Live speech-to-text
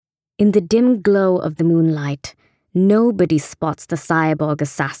In the dim glow of the moonlight, nobody spots the cyborg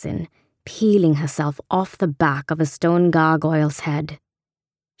assassin, peeling herself off the back of a stone gargoyle's head.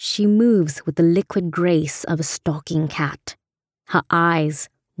 She moves with the liquid grace of a stalking cat. Her eyes,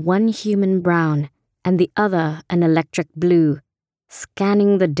 one human brown and the other an electric blue,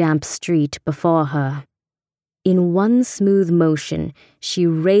 scanning the damp street before her. In one smooth motion, she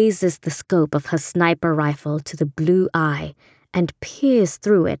raises the scope of her sniper rifle to the blue eye and peers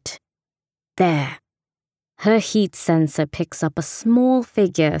through it. There. Her heat sensor picks up a small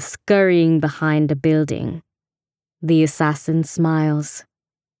figure scurrying behind a building. The assassin smiles.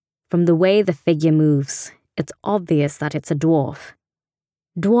 From the way the figure moves, it's obvious that it's a dwarf.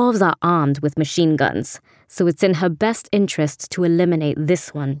 Dwarves are armed with machine guns, so it's in her best interest to eliminate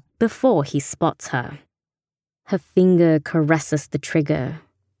this one before he spots her. Her finger caresses the trigger.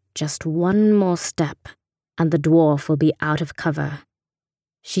 Just one more step, and the dwarf will be out of cover.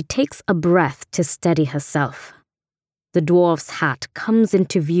 She takes a breath to steady herself. The dwarf's hat comes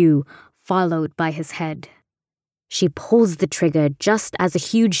into view, followed by his head. She pulls the trigger just as a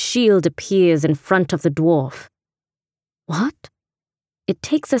huge shield appears in front of the dwarf. What? It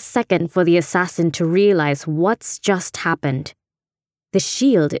takes a second for the assassin to realize what's just happened. The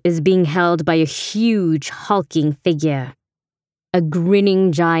shield is being held by a huge, hulking figure. A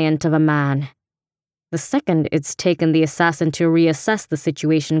grinning giant of a man. The second it's taken the assassin to reassess the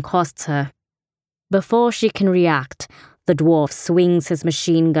situation costs her. Before she can react, the dwarf swings his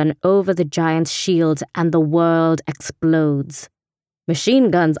machine gun over the giant's shield and the world explodes. Machine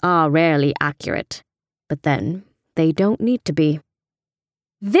guns are rarely accurate, but then they don't need to be.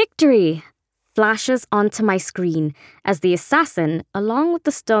 Victory! Flashes onto my screen as the assassin, along with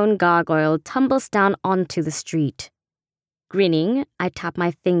the stone gargoyle, tumbles down onto the street. Grinning, I tap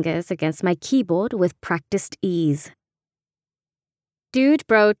my fingers against my keyboard with practiced ease. Dude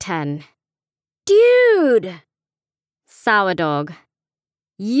Bro 10. Dude! Sourdawg.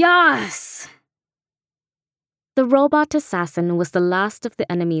 Yes! The robot assassin was the last of the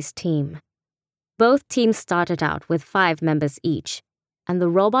enemy's team. Both teams started out with 5 members each, and the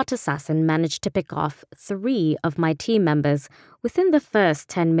robot assassin managed to pick off 3 of my team members within the first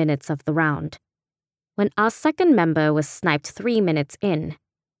 10 minutes of the round. When our second member was sniped 3 minutes in,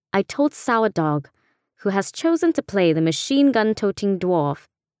 I told Sourdawg, who has chosen to play the machine gun-toting dwarf,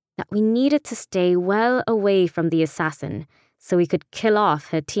 that we needed to stay well away from the assassin so we could kill off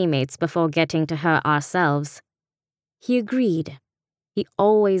her teammates before getting to her ourselves. He agreed. He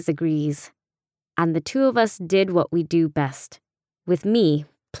always agrees. And the 2 of us did what we do best, with me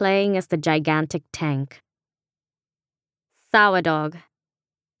playing as the gigantic tank. Sourdawg.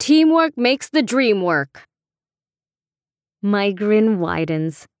 Teamwork makes the dream work. My grin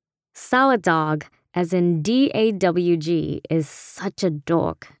widens. Sourdawg, as in DAWG, is such a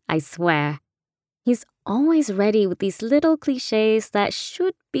dork, I swear. He's always ready with these little cliches that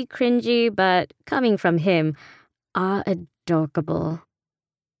should be cringy, but coming from him, are adorable.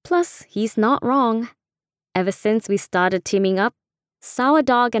 Plus, he's not wrong. Ever since we started teaming up,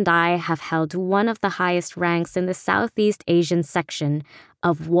 Sourdawg and I have held one of the highest ranks in the Southeast Asian section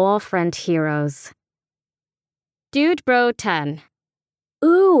of Warfront Heroes. Dude Bro 10.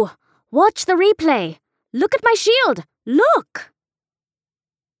 Ooh, watch the replay! Look at my shield! Look!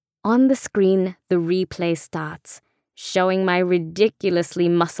 On the screen, the replay starts, showing my ridiculously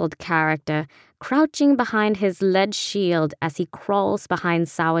muscled character crouching behind his lead shield as he crawls behind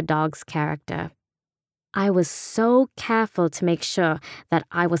Sourdawg's character. I was so careful to make sure that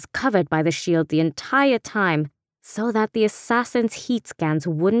I was covered by the shield the entire time so that the assassin's heat scans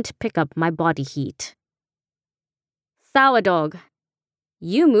wouldn't pick up my body heat. Sourdawg.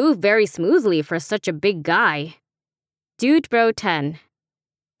 You move very smoothly for such a big guy. Dude Bro 10.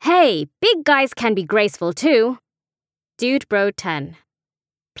 Hey, big guys can be graceful too. Dude Bro 10.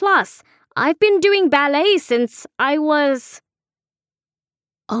 Plus, I've been doing ballet since I was...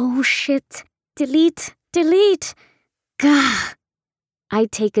 Oh shit. Delete. Gah. I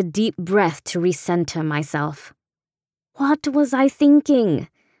take a deep breath to recenter myself. What was I thinking?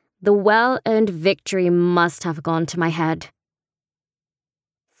 The well-earned victory must have gone to my head.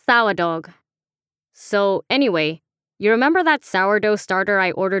 Sourdawg. So, anyway, you remember that sourdough starter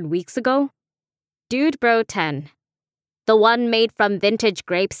I ordered weeks ago? Dude Bro 10. The one made from vintage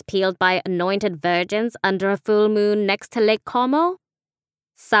grapes peeled by anointed virgins under a full moon next to Lake Como?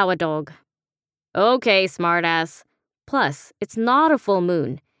 Sourdawg. Okay, smartass. Plus, it's not a full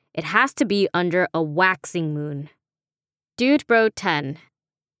moon. It has to be under a waxing moon. Dude Bro 10.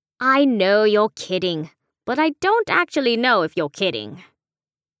 I know you're kidding, but I don't actually know if you're kidding.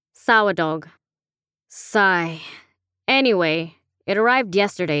 Sourdawg. Sigh. Anyway, It arrived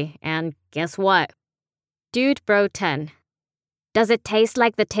yesterday, and guess what? Dude Bro 10. Does it taste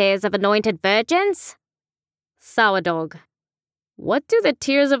like the tears of anointed virgins? Sourdawg. What do the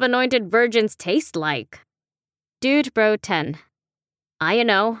tears of anointed virgins taste like? Dude Bro 10. I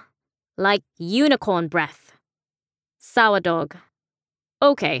know. Like unicorn breath. Sourdawg.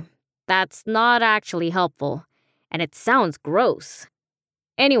 Okay, that's not actually helpful, and it sounds gross.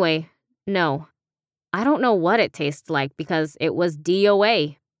 Anyway, no. I don't know what it tastes like because it was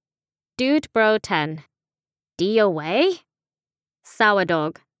DOA. Dude Bro 10. DOA?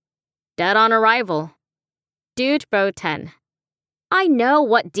 Sourdawg. Dead on arrival. Dude Bro 10. I know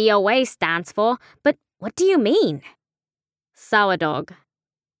what DOA stands for, but what do you mean? Sourdawg.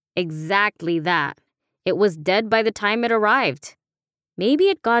 Exactly that. It was dead by the time it arrived. Maybe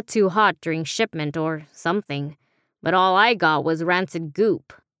it got too hot during shipment or something, but all I got was rancid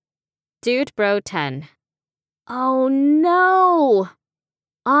goop. Dude Bro 10. Oh no!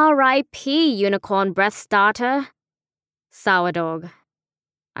 R.I.P. Unicorn Breath Starter. Sourdawg.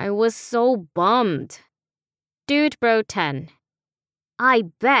 I was so bummed. Dude Bro 10. I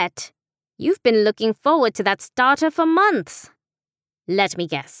bet. You've been looking forward to that starter for months. Let me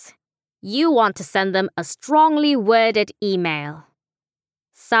guess. You want to send them a strongly worded email.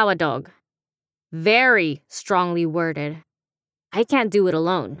 Sourdawg. Very strongly worded. I can't do it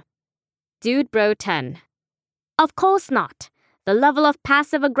alone. Dude Bro 10. Of course not. The level of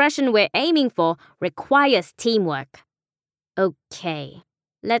passive aggression we're aiming for requires teamwork. Okay,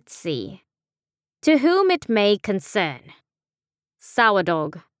 let's see. To whom it may concern.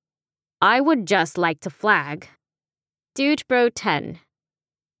 Sourdawg. I would just like to flag. Dude Bro 10.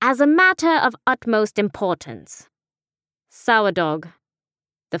 As a matter of utmost importance. Sourdawg.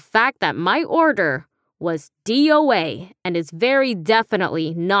 The fact that my order was DOA and is very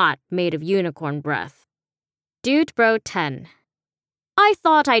definitely not made of unicorn breath. Dude Bro 10. I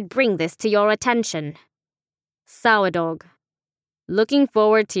thought I'd bring this to your attention. Sourdawg. Looking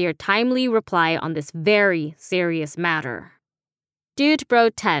forward to your timely reply on this very serious matter. Dude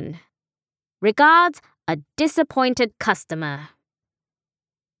Bro 10. Regards, a disappointed customer.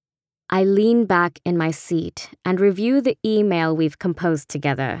 I lean back in my seat and review the email we've composed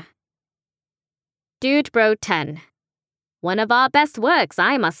together. Dude Bro 10. One of our best works,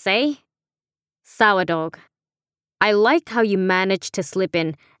 I must say. Sourdawg. I like how you managed to slip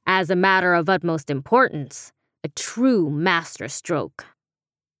in as a matter of utmost importance. A true master stroke.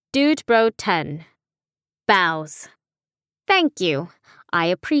 Dude Bro 10. Bows. Thank you. I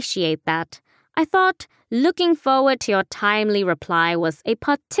appreciate that. I thought looking forward to your timely reply was a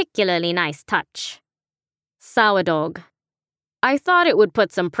particularly nice touch. Sourdawg. I thought it would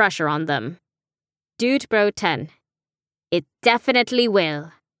put some pressure on them. Dude Bro 10. It definitely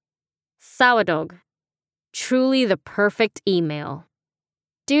will. Sourdawg. Truly the perfect email.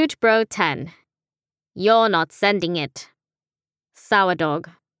 Dude Bro 10. You're not sending it. Sourdawg.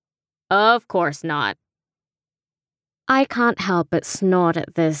 Of course not. I can't help but snort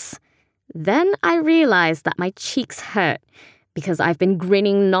at this. Then I realize that my cheeks hurt because I've been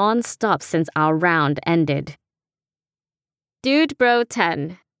grinning non-stop since our round ended. Dude Bro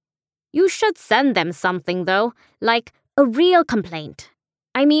 10. You should send them something though, like a real complaint.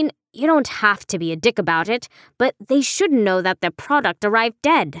 I mean, you don't have to be a dick about it, but they should know that their product arrived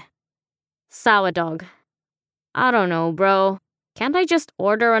dead. Sourdawg. I don't know, bro. Can't I just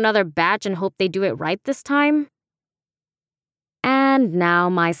order another batch and hope they do it right this time? And now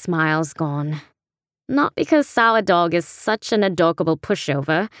my smile's gone. Not because Sourdawg is such an adorable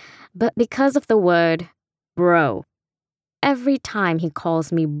pushover, but because of the word bro. Every time he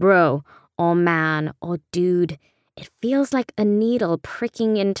calls me bro, or man, or dude, it feels like a needle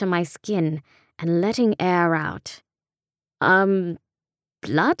pricking into my skin and letting air out.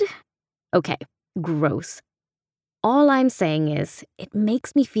 Blood? Okay, gross. All I'm saying is, it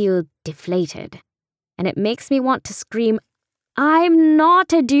makes me feel deflated. And it makes me want to scream, I'm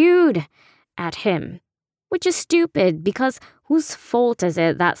not a dude, at him. Which is stupid because whose fault is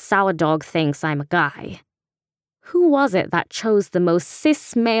it that Sourdawg thinks I'm a guy? Who was it that chose the most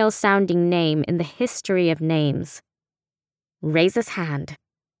cis male-sounding name in the history of names? Raise his hand.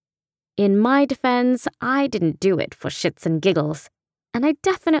 In my defense, I didn't do it for shits and giggles, and I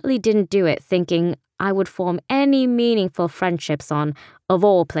definitely didn't do it thinking I would form any meaningful friendships on, of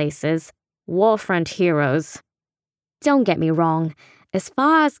all places, Warfront heroes. Don't get me wrong, as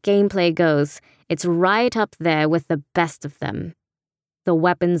far as gameplay goes, it's right up there with the best of them. The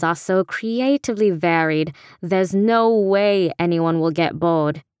weapons are so creatively varied, there's no way anyone will get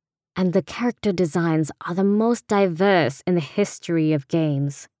bored. And the character designs are the most diverse in the history of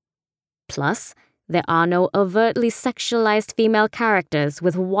games. Plus, There are no overtly sexualized female characters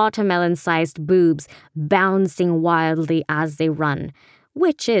with watermelon-sized boobs bouncing wildly as they run,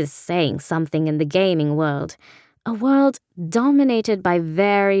 which is saying something in the gaming world. A world dominated by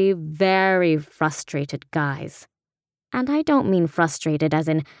very, very frustrated guys. And I don't mean frustrated as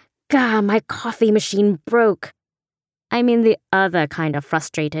in, "Gah, my coffee machine broke." I mean the other kind of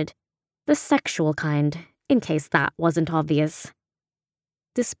frustrated. The sexual kind, in case that wasn't obvious.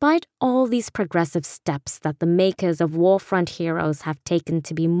 Despite all these progressive steps that the makers of Warfront Heroes have taken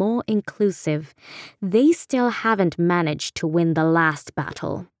to be more inclusive, they still haven't managed to win the last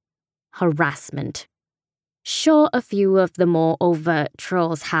battle. Harassment. Sure, a few of the more overt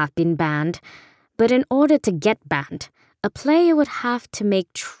trolls have been banned, but in order to get banned, a player would have to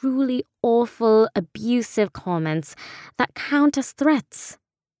make truly awful, abusive comments that count as threats.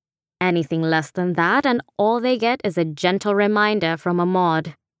 Anything less than that, and all they get is a gentle reminder from a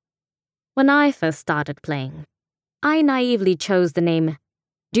mod. When I first started playing, I naively chose the name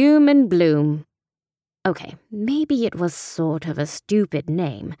Doom and Bloom. Okay, maybe it was sort of a stupid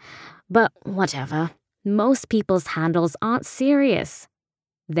name, but whatever. Most people's handles aren't serious.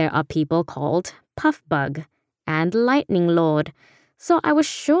 There are people called Puffbug and Lightning Lord, so I was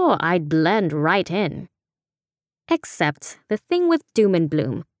sure I'd blend right in. Except the thing with Doom and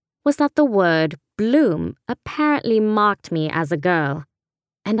Bloom was that the word bloom apparently marked me as a girl,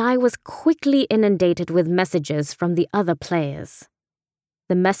 and I was quickly inundated with messages from the other players.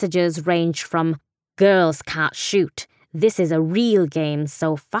 The messages ranged from, "Girls can't shoot, this is a real game,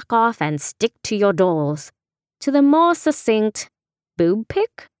 so fuck off and stick to your dolls," to the more succinct, "boob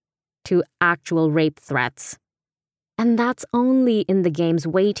pic?" to actual rape threats. And that's only in the game's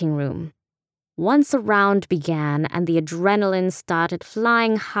waiting room. Once a round began and the adrenaline started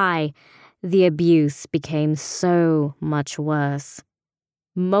flying high, the abuse became so much worse.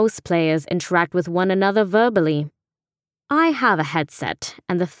 Most players interact with one another verbally. I have a headset,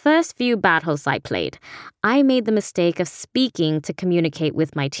 and the first few battles I played, I made the mistake of speaking to communicate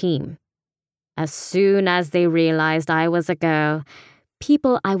with my team. As soon as they realized I was a girl,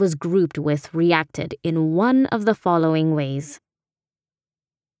 people I was grouped with reacted in one of the following ways.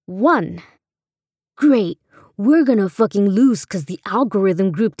 1. "Great, we're gonna fucking lose 'cause the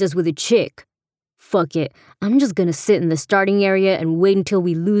algorithm grouped us with a chick. Fuck it, I'm just gonna sit in the starting area and wait until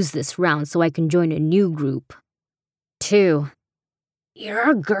we lose this round so I can join a new group." 2.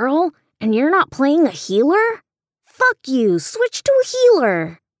 "You're a girl and you're not playing a healer? Fuck you, switch to a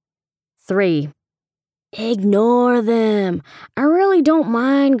healer." 3. "Ignore them. I really don't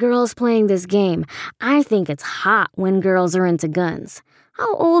mind girls playing this game. I think it's hot when girls are into guns.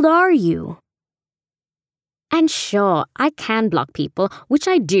 How old are you?" And sure, I can block people, which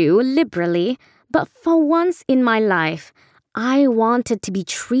I do liberally, but for once in my life, I wanted to be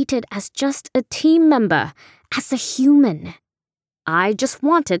treated as just a team member, as a human. I just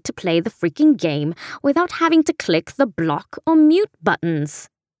wanted to play the freaking game without having to click the block or mute buttons.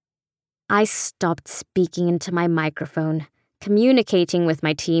 I stopped speaking into my microphone, communicating with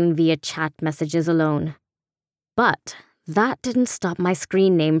my team via chat messages alone. But that didn't stop my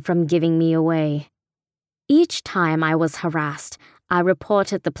screen name from giving me away. Each time I was harassed, I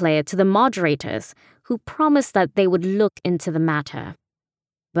reported the player to the moderators, who promised that they would look into the matter.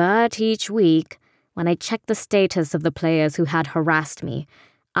 But each week, when I checked the status of the players who had harassed me,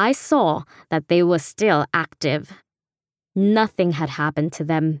 I saw that they were still active. Nothing had happened to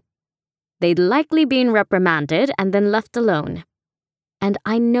them. They'd likely been reprimanded and then left alone. And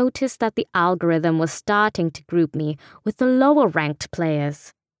I noticed that the algorithm was starting to group me with the lower-ranked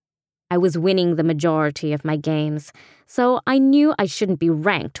players. I was winning the majority of my games, so I knew I shouldn't be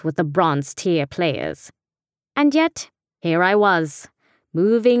ranked with the bronze-tier players. And yet, here I was,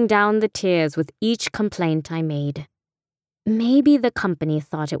 moving down the tiers with each complaint I made. Maybe the company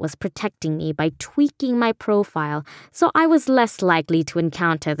thought it was protecting me by tweaking my profile so I was less likely to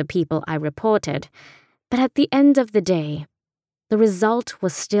encounter the people I reported. But at the end of the day, the result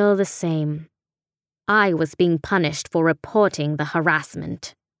was still the same. I was being punished for reporting the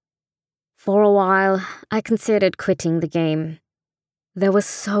harassment. For a while, I considered quitting the game. There was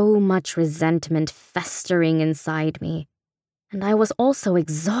so much resentment festering inside me, and I was also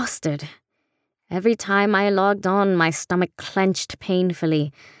exhausted. Every time I logged on, my stomach clenched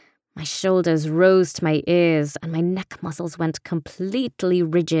painfully. My shoulders rose to my ears, and my neck muscles went completely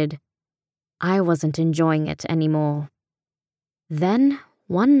rigid. I wasn't enjoying it anymore. Then,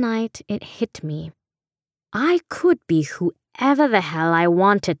 one night, it hit me. I could be whoever the hell I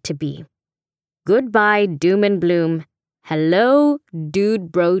wanted to be. Goodbye, Doom and Bloom. Hello,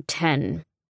 Dude Bro 10.